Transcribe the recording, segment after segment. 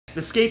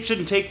The scape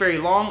shouldn't take very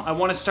long. I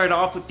want to start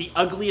off with the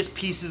ugliest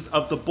pieces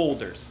of the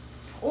boulders,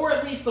 or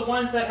at least the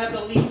ones that have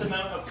the least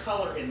amount of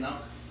color in them,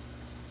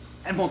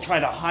 and we'll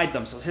try to hide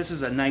them. So this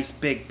is a nice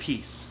big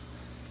piece.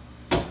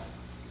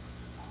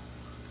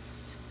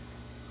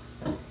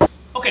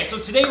 Okay, so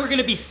today we're going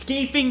to be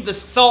scaping the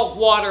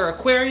saltwater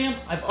aquarium.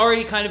 I've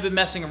already kind of been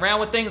messing around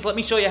with things. Let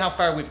me show you how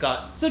far we've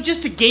gotten. So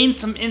just to gain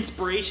some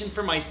inspiration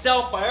for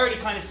myself, I already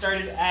kind of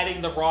started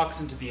adding the rocks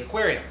into the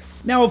aquarium.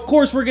 Now, of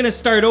course, we're going to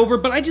start over,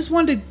 but I just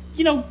wanted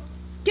to,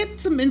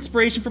 get some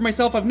inspiration for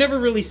myself. I've never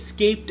really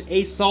scaped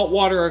a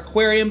saltwater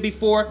aquarium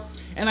before,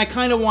 and I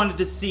kind of wanted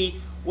to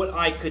see what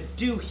I could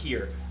do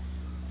here.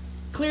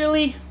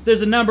 Clearly,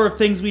 there's a number of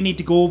things we need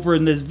to go over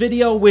in this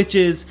video, which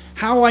is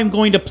how I'm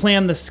going to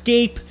plan the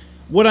scape,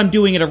 what I'm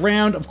doing it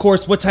around, of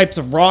course, what types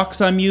of rocks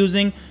I'm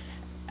using.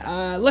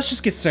 Let's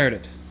just get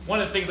started.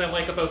 One of the things I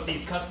like about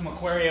these custom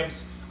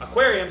aquariums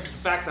is the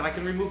fact that I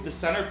can remove the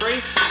center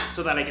brace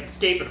so that I can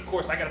scape it. Of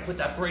course, I gotta put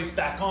that brace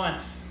back on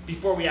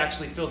before we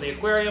actually fill the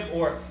aquarium,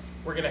 or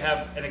we're gonna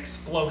have an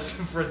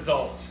explosive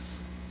result.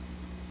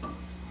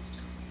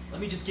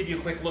 Let me just give you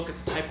a quick look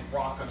at the type of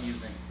rock I'm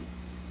using.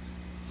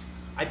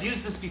 I've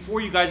used this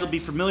before, you guys will be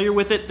familiar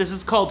with it. This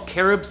is called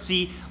Carib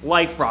Sea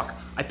Life Rock.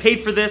 I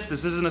paid for this.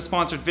 This isn't a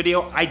sponsored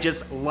video. I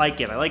just like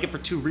it. I like it for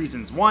two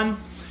reasons.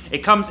 One, it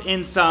comes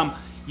in some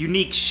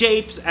unique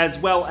shapes, as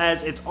well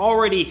as it's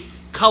already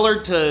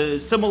colored to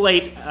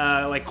simulate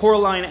like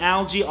coralline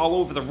algae all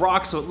over the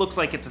rock, so it looks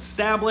like it's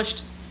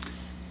established.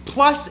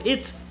 Plus,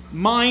 it's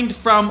mined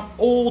from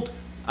old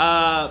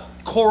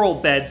coral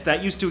beds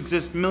that used to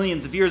exist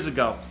millions of years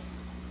ago.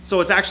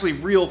 So it's actually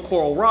real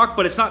coral rock,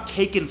 but it's not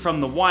taken from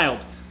the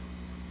wild.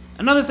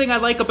 Another thing I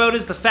like about it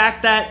is the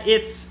fact that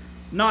it's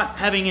not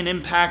having an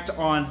impact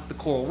on the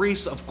coral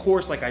reefs, of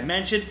course, like I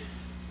mentioned,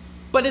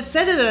 but it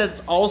said that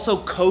it's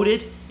also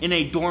coated in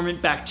a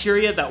dormant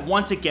bacteria that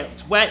once it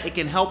gets wet, it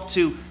can help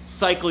to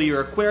cycle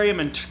your aquarium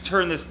and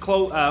turn this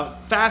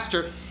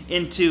faster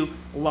into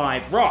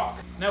live rock.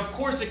 Now, of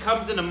course, it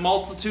comes in a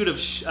multitude of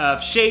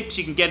shapes.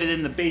 You can get it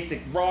in the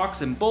basic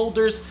rocks and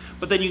boulders,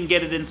 but then you can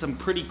get it in some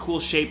pretty cool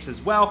shapes as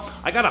well.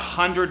 I got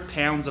 100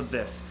 pounds of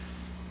this.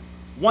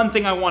 One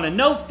thing I want to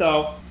note,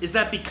 though, is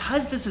that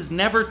because this has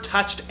never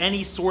touched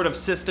any sort of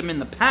system in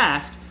the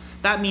past,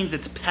 that means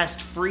it's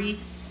pest-free.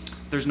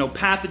 There's no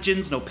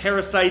pathogens, no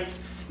parasites,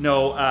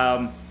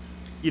 no,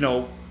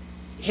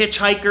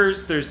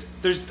 hitchhikers.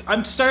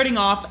 I'm starting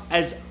off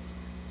as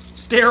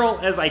sterile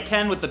as I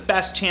can with the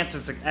best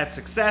chances at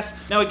success.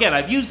 Now again,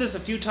 I've used this a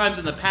few times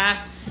in the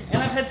past,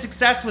 and I've had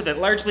success with it,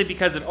 largely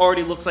because it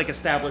already looks like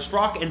established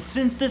rock, and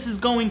since this is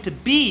going to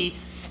be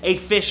a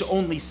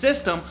fish-only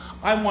system,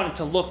 I want it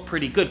to look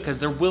pretty good, because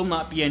there will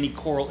not be any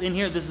coral in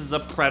here. This is a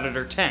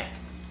predator tank.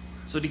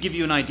 So to give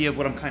you an idea of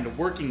what I'm kind of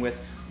working with,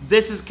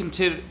 this is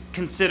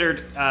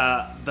considered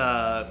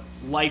the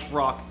life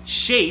rock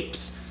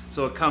shapes.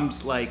 So it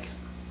comes like,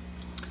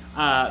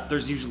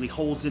 there's usually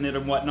holes in it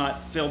and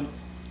whatnot, filled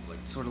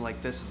sort of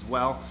like this as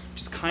well,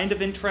 which is kind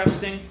of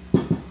interesting.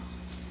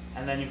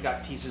 And then you've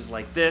got pieces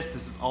like this.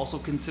 This is also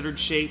considered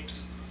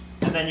shapes.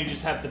 And then you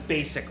just have the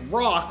basic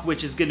rock,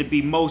 which is going to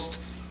be most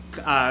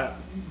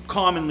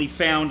commonly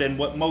found and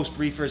what most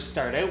reefers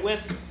start out with.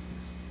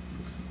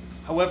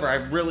 However, I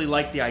really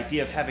like the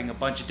idea of having a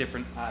bunch of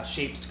different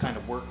shapes to kind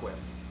of work with.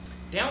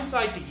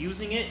 Downside to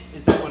using it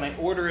is that when I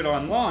order it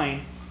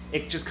online,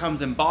 it just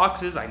comes in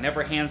boxes. I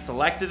never hand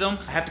selected them.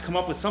 I have to come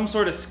up with some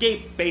sort of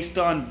scape based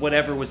on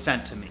whatever was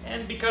sent to me.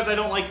 And because I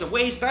don't like to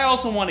waste, I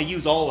also want to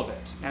use all of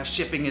it. Now,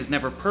 shipping is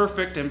never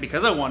perfect, and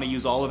because I want to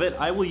use all of it,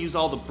 I will use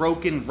all the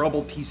broken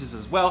rubble pieces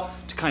as well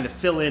to kind of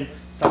fill in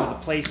some of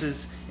the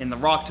places in the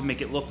rock to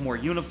make it look more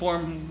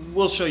uniform.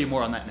 We'll show you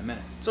more on that in a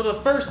minute. So the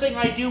first thing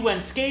I do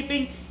when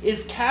scaping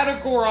is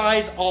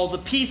categorize all the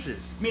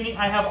pieces, meaning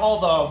I have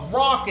all the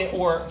rock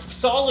or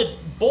solid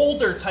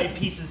boulder type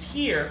pieces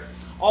here,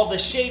 all the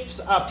shapes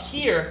up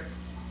here,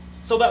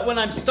 so that when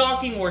I'm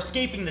stocking or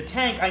scaping the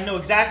tank, I know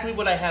exactly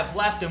what I have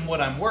left and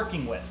what I'm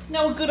working with.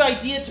 Now, a good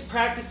idea to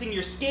practicing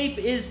your scape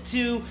is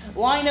to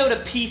line out a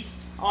piece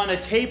on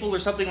a table or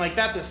something like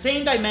that, the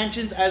same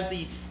dimensions as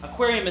the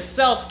aquarium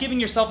itself, giving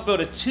yourself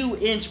about a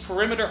 2-inch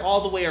perimeter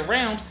all the way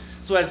around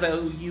so as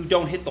that you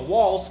don't hit the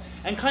walls,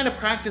 and kind of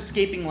practice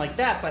scaping like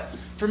that. But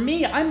for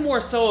me, I'm more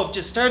so of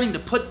just starting to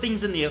put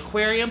things in the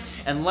aquarium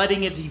and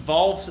letting it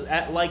evolve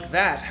like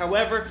that.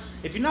 However,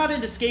 if you're not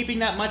into scaping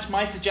that much,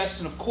 my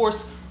suggestion, of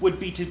course, would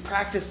be to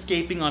practice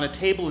scaping on a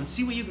table and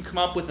see what you can come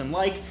up with and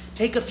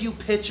take a few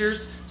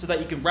pictures so that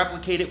you can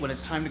replicate it when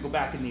it's time to go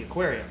back in the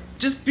aquarium.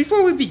 Just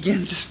before we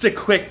begin, just a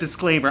quick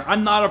disclaimer.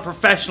 I'm not a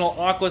professional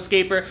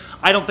aquascaper.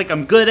 I don't think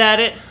I'm good at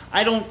it.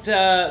 I don't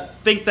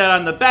think that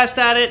I'm the best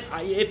at it.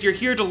 If you're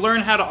here to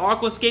learn how to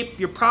aquascape,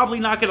 you're probably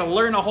not going to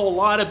learn a whole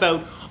lot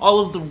about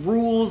all of the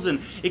rules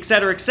and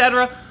etc.,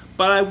 etc.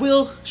 But I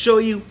will show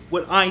you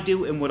what I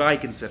do and what I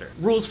consider.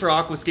 Rules for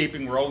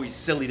aquascaping were always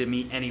silly to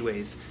me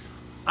anyways.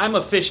 I'm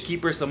a fish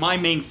keeper, so my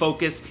main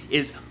focus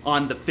is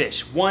on the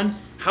fish. 1,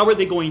 how are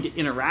they going to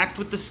interact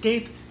with the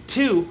scape?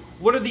 2,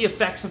 what are the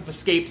effects of the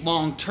scape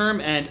long term,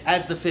 and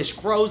as the fish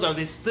grows,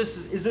 is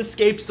this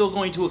scape still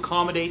going to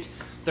accommodate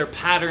their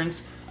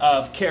patterns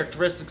of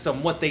characteristics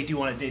on what they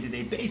do on a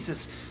day-to-day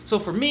basis? So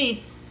for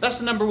me, that's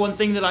the number one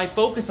thing that I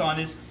focus on,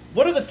 is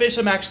what are the fish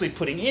I'm actually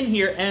putting in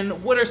here,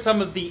 and what are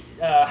some of the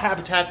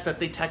habitats that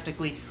they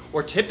technically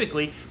or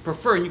typically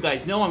prefer. And you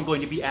guys know I'm going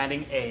to be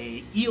adding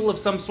a eel of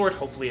some sort,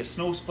 hopefully a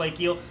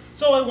snowflake eel.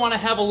 So I want to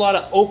have a lot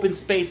of open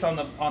space on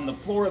the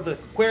floor of the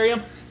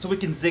aquarium so it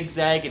can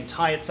zigzag and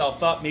tie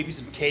itself up, maybe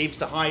some caves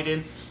to hide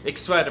in,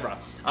 etc.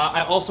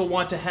 I also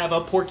want to have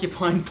a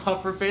porcupine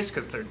pufferfish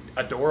because they're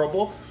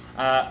adorable.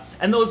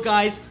 And those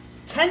guys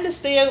tend to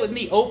stay out in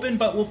the open,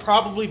 but will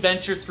probably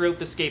venture throughout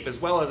the scape as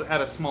well, as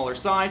at a smaller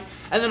size.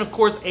 And then of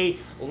course a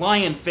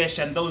lionfish,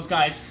 and those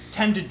guys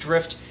tend to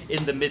drift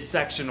in the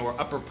midsection or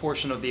upper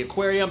portion of the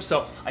aquarium,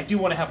 so I do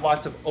want to have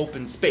lots of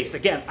open space.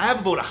 Again, I have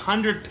about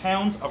 100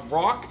 pounds of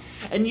rock,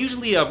 and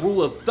usually a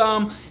rule of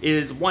thumb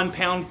is 1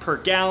 pound per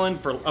gallon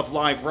of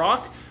live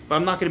rock, but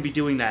I'm not going to be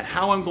doing that.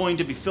 How I'm going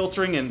to be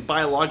filtering and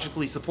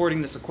biologically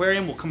supporting this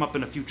aquarium will come up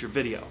in a future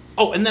video.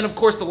 Oh, and then of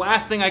course the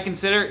last thing I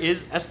consider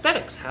is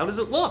aesthetics. How does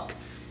it look?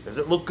 Does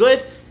it look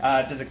good?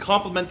 Does it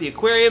complement the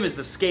aquarium? Is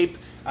the scape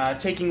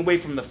taking away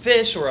from the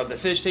fish, or are the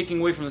fish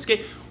taking away from the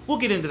scape? We'll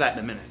get into that in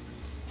a minute.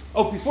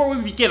 Oh, before we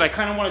begin, I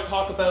kind of want to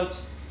talk about,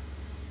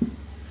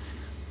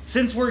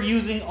 since we're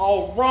using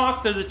all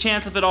rock, there's a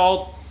chance of it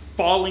all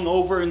falling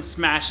over and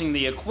smashing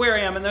the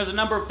aquarium, and there's a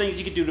number of things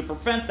you can do to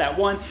prevent that.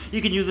 One,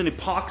 you can use an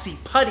epoxy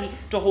putty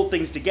to hold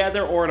things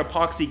together, or an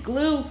epoxy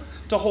glue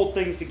to hold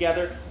things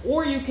together,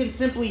 or you can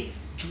simply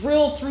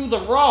drill through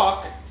the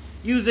rock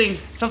using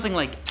something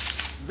like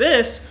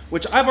this,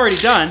 which I've already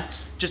done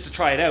just to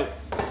try it out.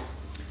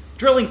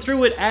 Drilling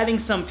through it, adding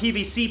some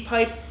PVC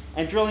pipe,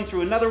 and drilling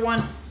through another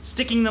one,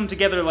 sticking them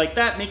together like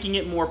that, making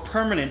it more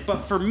permanent.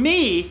 But for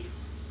me,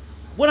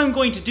 what I'm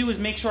going to do is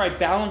make sure I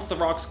balance the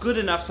rocks good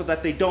enough so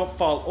that they don't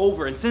fall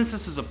over. And since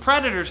this is a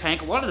predator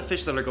tank, a lot of the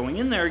fish that are going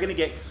in there are going to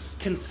get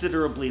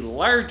considerably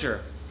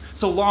larger.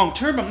 So long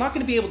term, I'm not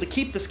going to be able to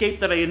keep the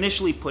scape that I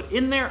initially put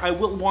in there. I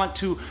will want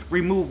to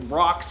remove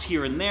rocks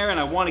here and there, and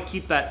I want to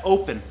keep that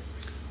open.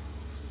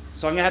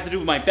 So I'm going to have to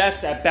do my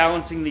best at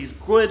balancing these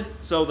good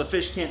so the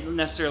fish can't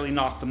necessarily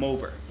knock them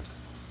over.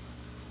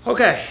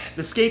 Okay,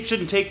 the scape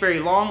shouldn't take very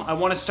long. I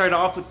want to start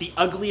off with the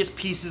ugliest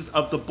pieces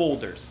of the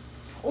boulders,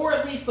 or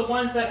at least the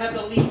ones that have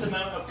the least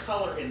amount of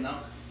color in them,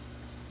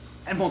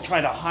 and we'll try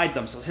to hide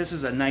them. So this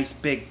is a nice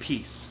big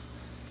piece.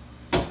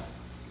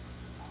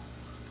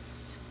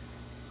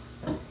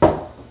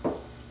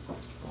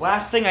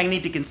 Last thing I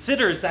need to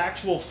consider is the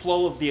actual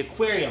flow of the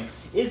aquarium.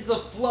 Is the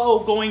flow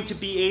going to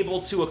be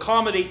able to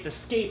accommodate the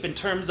scape in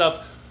terms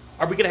of,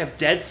 are we going to have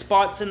dead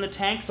spots in the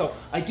tank? So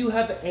I do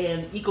have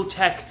an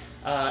Ecotech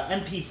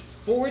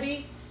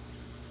MP40,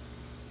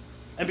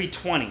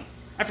 MP20.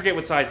 I forget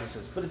what size this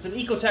is, but it's an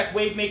Ecotech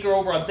wave maker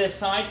over on this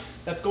side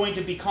that's going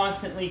to be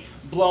constantly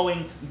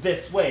blowing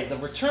this way. The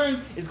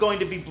return is going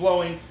to be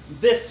blowing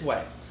this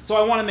way. So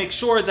I want to make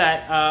sure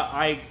that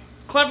I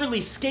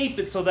cleverly scape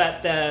it so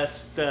that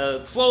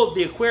the flow of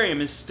the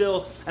aquarium is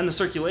still, and the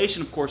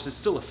circulation of course, is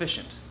still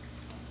efficient.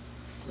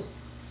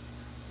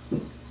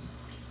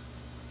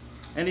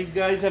 Any of you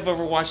guys have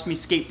ever watched me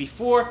scape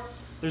before?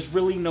 There's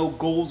really no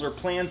goals or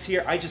plans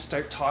here. I just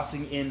start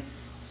tossing in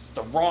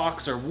the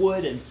rocks or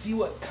wood and see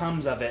what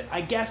comes of it.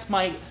 I guess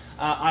my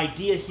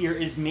idea here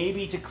is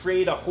maybe to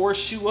create a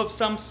horseshoe of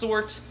some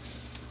sort.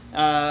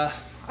 I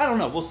don't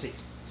know, we'll see.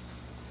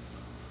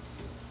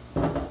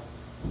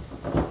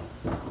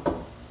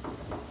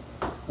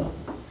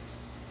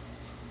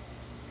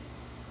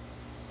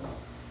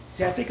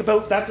 See, I think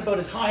that's about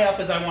as high up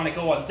as I want to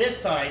go on this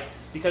side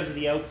because of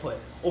the output.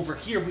 Over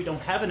here we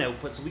don't have an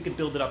output, so we can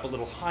build it up a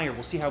little higher.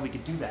 We'll see how we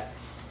can do that.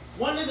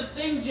 One of the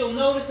things you'll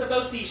notice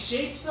about these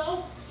shapes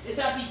though, is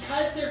that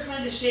because they're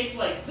kind of shaped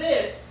like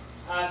this,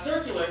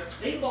 circular,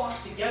 they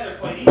lock together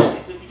quite easily.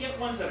 So if you get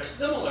ones that are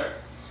similar,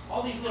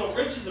 all these little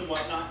ridges and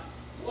whatnot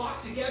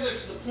lock together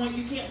to the point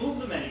you can't move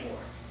them anymore.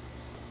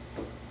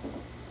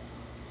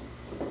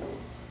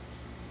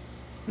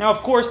 Now, of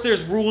course,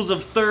 there's rules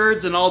of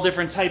thirds and all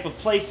different type of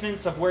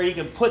placements of where you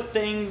can put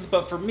things,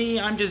 but for me,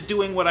 I'm just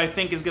doing what I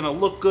think is going to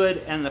look good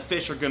and the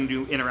fish are going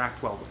to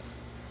interact well with.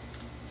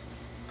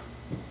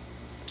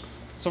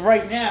 So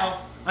right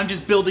now, I'm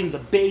just building the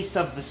base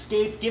of the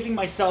scape, giving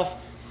myself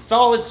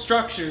solid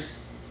structures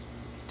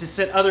to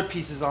set other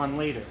pieces on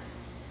later.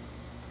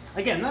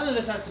 Again, none of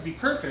this has to be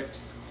perfect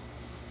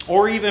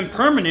or even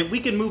permanent.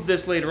 We can move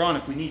this later on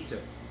if we need to.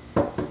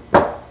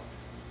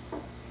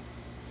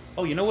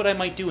 Oh, you know what I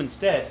might do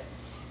instead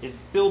is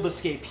build a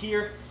scape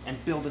here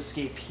and build a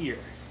scape here.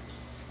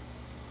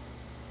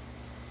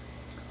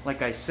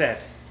 Like I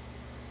said,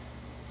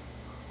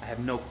 I have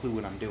no clue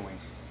what I'm doing.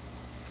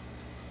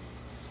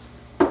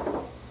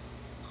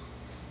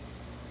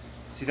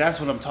 See, that's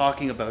what I'm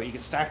talking about. You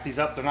can stack these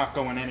up, they're not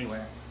going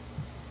anywhere.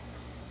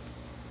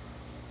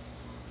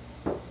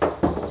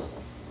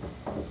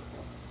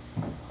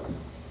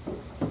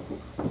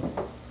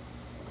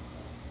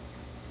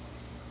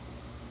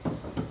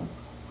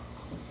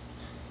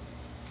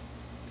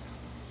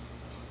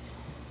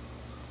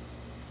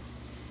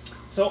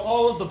 So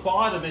all of the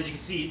bottom, as you can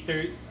see,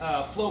 their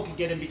flow can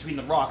get in between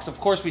the rocks. Of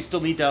course, we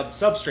still need to have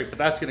substrate, but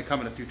that's going to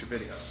come in a future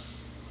video.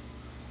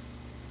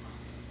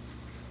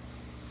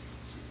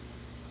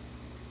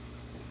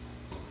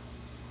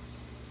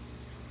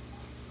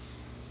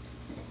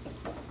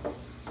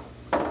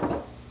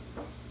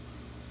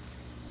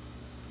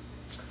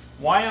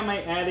 Why am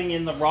I adding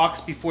in the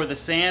rocks before the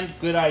sand?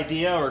 Good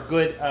idea, or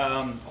good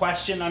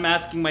question I'm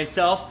asking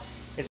myself.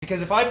 It's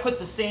because if I put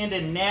the sand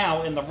in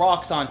now and the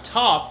rocks on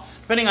top,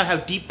 depending on how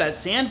deep that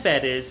sand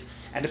bed is,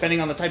 and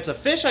depending on the types of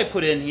fish I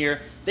put in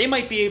here, they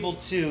might be able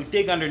to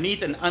dig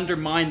underneath and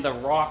undermine the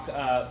rock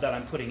that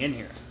I'm putting in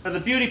here. Now, the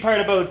beauty part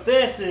about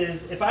this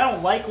is, if I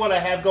don't like what I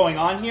have going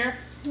on here,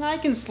 I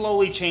can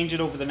slowly change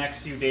it over the next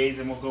few days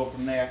and we'll go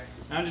from there.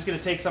 Now I'm just going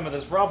to take some of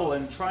this rubble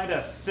and try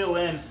to fill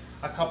in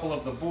a couple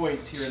of the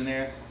voids here and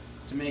there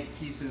to make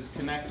pieces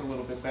connect a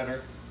little bit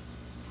better,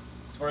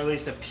 or at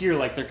least appear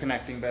like they're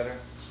connecting better.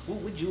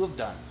 What would you have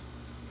done?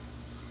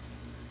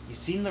 You've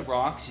seen the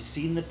rocks, you've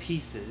seen the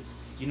pieces,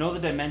 you know the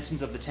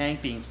dimensions of the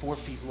tank being 4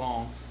 feet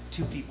long,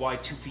 2 feet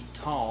wide, 2 feet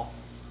tall.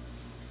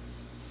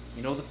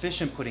 You know the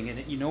fish I'm putting in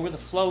it, you know where the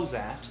flow's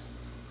at.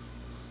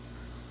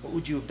 What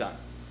would you have done?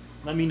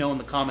 Let me know in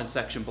the comment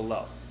section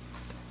below.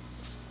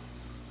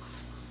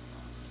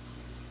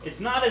 It's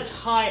not as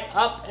high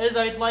up as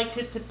I'd like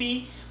it to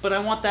be, but I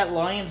want that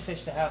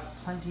lionfish to have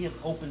plenty of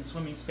open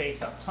swimming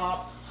space up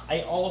top.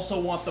 I also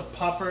want the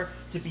puffer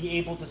to be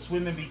able to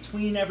swim in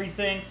between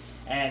everything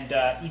and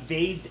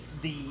evade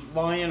the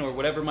lion or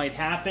whatever might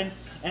happen.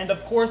 And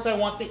of course I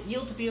want the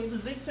eel to be able to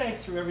zigzag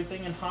through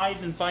everything and hide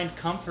and find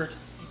comfort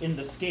in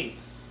the scape.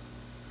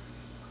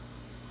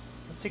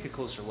 Let's take a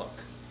closer look.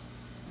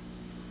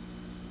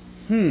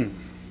 I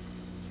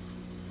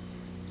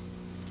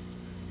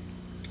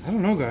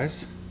don't know,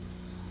 guys.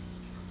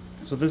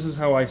 So this is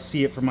how I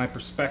see it from my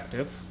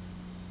perspective.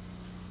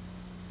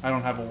 I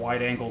don't have a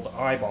wide-angled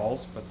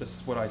eyeballs, but this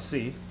is what I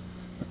see.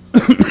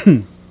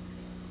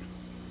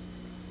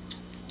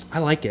 I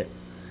like it.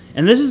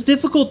 And this is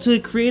difficult to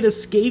create a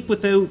scape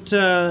without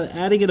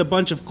adding in a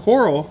bunch of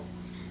coral.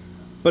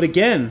 But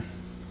again,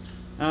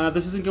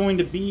 this isn't going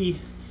to be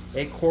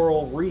a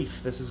coral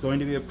reef. This is going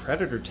to be a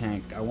predator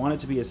tank. I want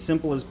it to be as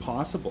simple as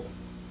possible.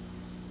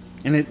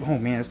 And oh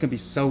man, it's going to be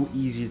so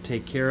easy to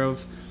take care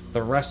of.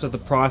 The rest of the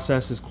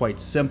process is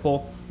quite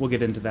simple. We'll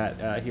get into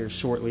that here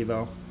shortly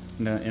though,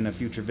 in a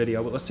future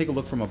video. But let's take a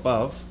look from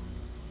above.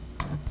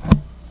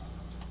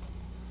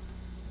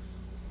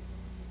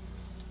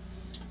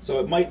 So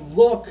it might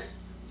look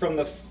from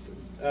the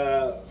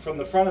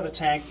front of the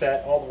tank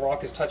that all the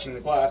rock is touching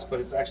the glass, but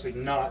it's actually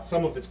not.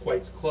 Some of it's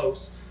quite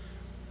close.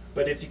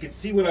 But if you could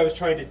see what I was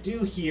trying to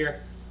do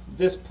here,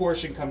 this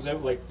portion comes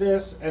out like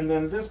this, and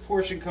then this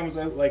portion comes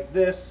out like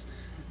this.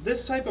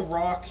 This type of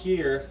rock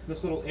here,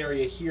 this little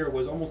area here,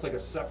 was almost like a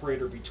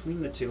separator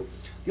between the two.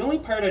 The only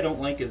part I don't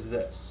like is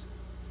this.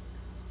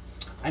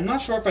 I'm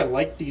not sure if I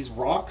like these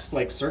rocks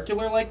like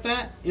circular like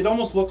that. It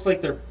almost looks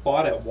like they're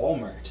bought at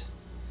Walmart.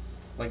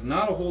 Like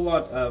not a whole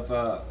lot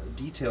of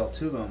detail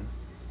to them.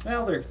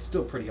 Well, they're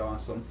still pretty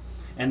awesome.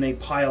 And they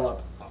pile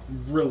up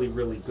really,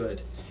 really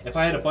good. If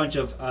I had a bunch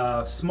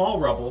of small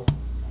rubble,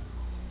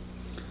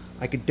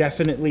 I could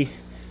definitely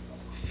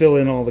fill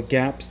in all the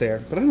gaps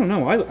there. But I don't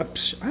know, I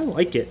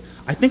like it.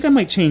 I think I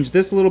might change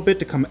this a little bit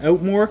to come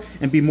out more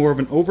and be more of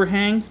an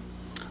overhang.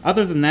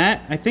 Other than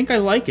that, I think I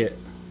like it.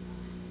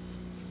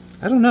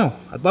 I don't know.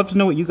 I'd love to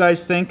know what you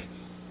guys think.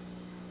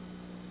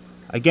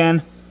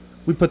 Again,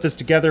 we put this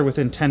together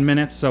within 10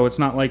 minutes, so it's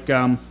not like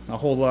a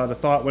whole lot of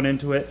thought went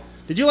into it.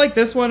 Did you like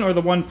this one or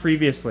the one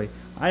previously?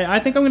 I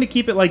think I'm going to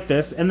keep it like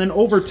this, and then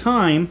over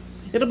time,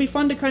 it'll be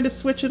fun to kind of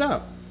switch it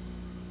up.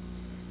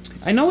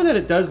 I know that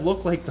it does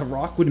look like the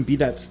rock wouldn't be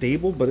that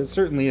stable, but it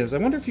certainly is. I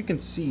wonder if you can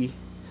see.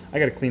 I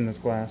got to clean this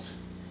glass,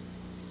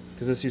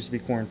 because this used to be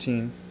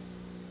quarantine.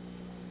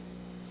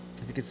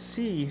 If you could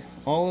see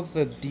all of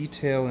the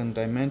detail and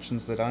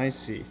dimensions that I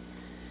see.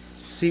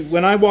 See,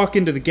 when I walk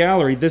into the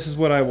gallery, this is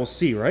what I will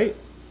see, right?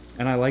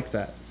 And I like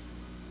that.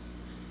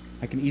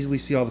 I can easily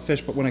see all the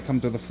fish, but when I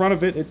come to the front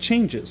of it, it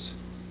changes.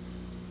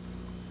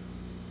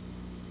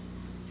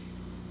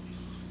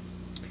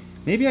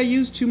 Maybe I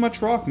used too much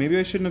rock. Maybe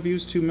I shouldn't have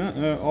used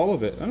all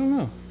of it. I don't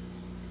know.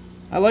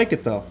 I like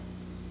it though.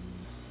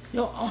 You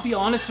know, I'll be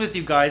honest with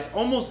you guys.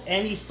 Almost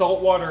any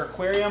saltwater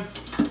aquarium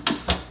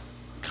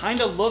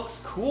kind of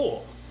looks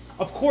cool.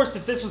 Of course,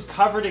 if this was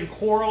covered in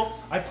coral,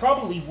 I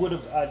probably would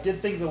have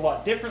did things a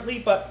lot differently,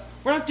 but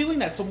we're not doing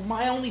that. So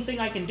my only thing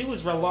I can do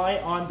is rely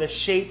on the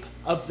shape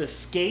of the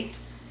scape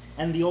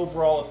and the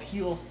overall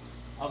appeal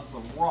of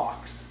the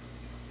rocks.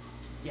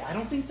 Yeah, I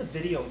don't think the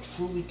video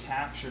truly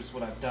captures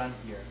what I've done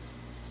here.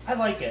 I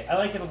like it. I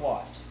like it a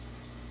lot.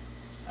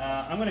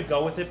 I'm going to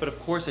go with it, but of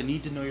course I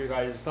need to know your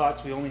guys'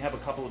 thoughts. We only have a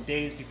couple of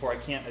days before I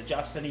can't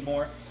adjust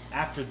anymore.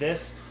 After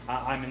this,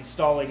 I'm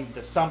installing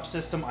the sump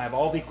system. I have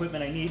all the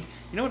equipment I need.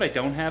 You know what I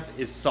don't have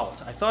is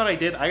salt. I thought I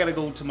did. I got to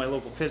go to my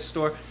local fish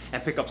store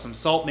and pick up some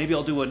salt. Maybe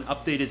I'll do an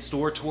updated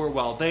store tour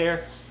while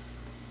there.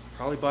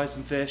 Probably buy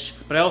some fish.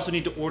 But I also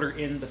need to order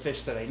in the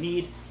fish that I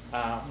need.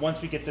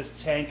 Once we get this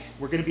tank,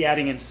 we're going to be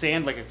adding in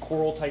sand, like a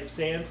coral type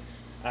sand.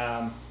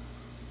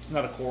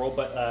 Not a coral,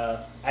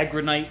 but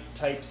agranite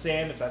type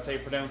sand, if that's how you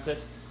pronounce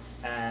it.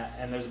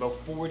 And there's about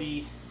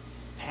 40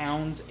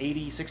 pounds,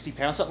 80, 60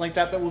 pounds, something like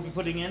that we'll be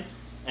putting in.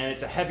 And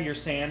it's a heavier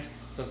sand,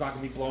 so it's not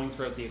going to be blowing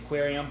throughout the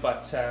aquarium.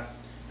 But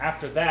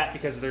after that,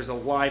 because there's a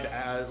live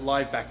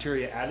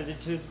bacteria added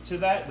to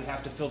that, we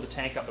have to fill the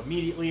tank up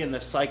immediately, and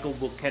the cycle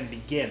can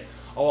begin.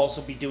 I'll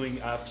also be doing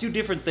a few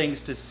different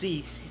things to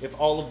see if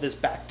all of this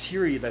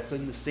bacteria that's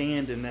in the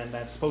sand and then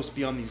that's supposed to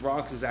be on these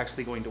rocks is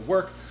actually going to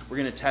work. We're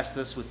going to test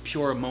this with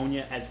pure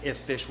ammonia as if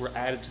fish were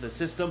added to the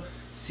system,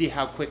 see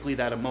how quickly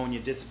that ammonia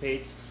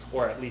dissipates,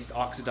 or at least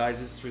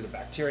oxidizes through the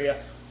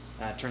bacteria,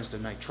 turns to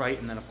nitrite,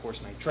 and then of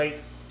course nitrate.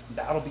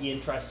 That'll be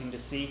interesting to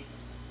see.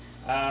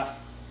 And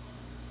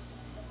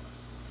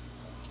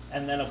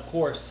then of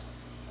course,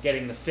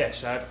 getting the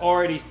fish. I've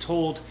already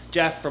told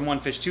Jeff from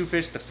One Fish, Two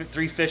Fish, the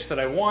 3 fish that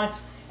I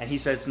want, and he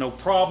says no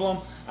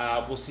problem.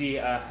 We'll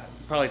see,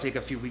 probably take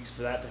a few weeks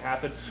for that to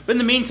happen. But in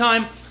the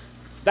meantime,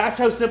 that's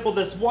how simple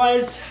this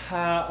was.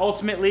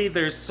 Ultimately,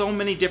 there's so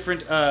many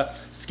different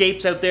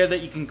scapes out there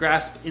that you can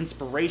grasp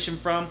inspiration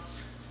from.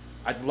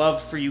 I'd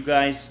love for you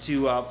guys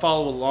to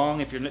follow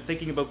along. If you're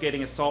thinking about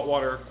getting a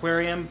saltwater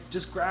aquarium,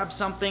 just grab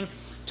something,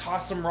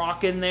 toss some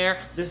rock in there.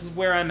 This is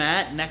where I'm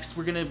at. Next,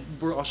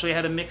 I'll show you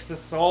how to mix the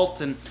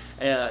salt and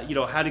you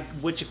know,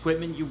 which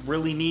equipment you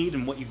really need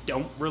and what you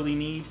don't really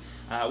need.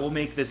 We'll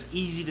make this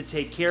easy to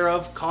take care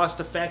of, cost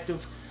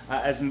effective,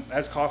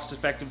 as cost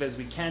effective as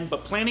we can,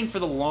 but planning for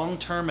the long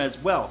term as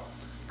well,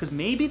 because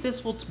maybe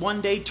this will one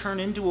day turn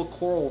into a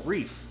coral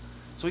reef.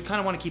 So we kind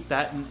of want to keep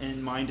that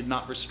in mind and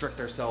not restrict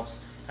ourselves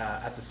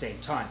at the same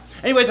time.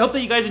 Anyways, I hope that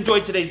you guys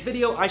enjoyed today's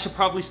video. I should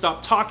probably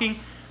stop talking.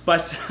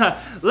 But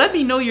let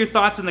me know your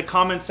thoughts in the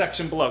comments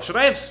section below. Should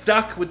I have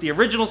stuck with the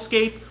original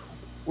scape,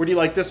 or do you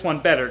like this one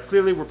better?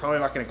 Clearly, we're probably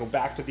not going to go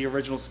back to the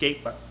original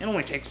scape, but it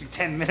only takes me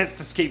 10 minutes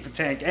to scape a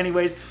tank.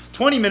 Anyways,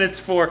 20 minutes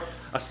for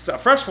a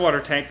freshwater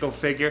tank, go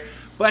figure.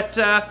 But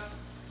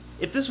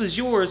if this was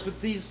yours with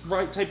these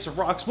right types of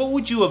rocks, what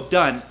would you have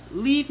done?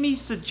 Leave me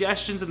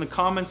suggestions in the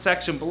comments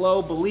section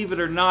below. Believe it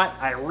or not,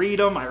 I read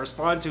them, I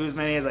respond to as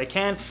many as I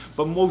can,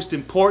 but most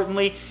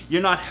importantly,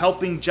 you're not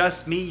helping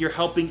just me, you're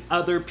helping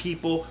other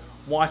people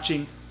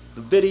watching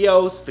the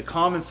videos. The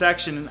comment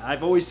section, and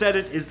I've always said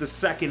it, is the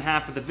second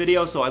half of the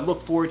video, so I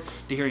look forward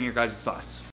to hearing your guys' thoughts.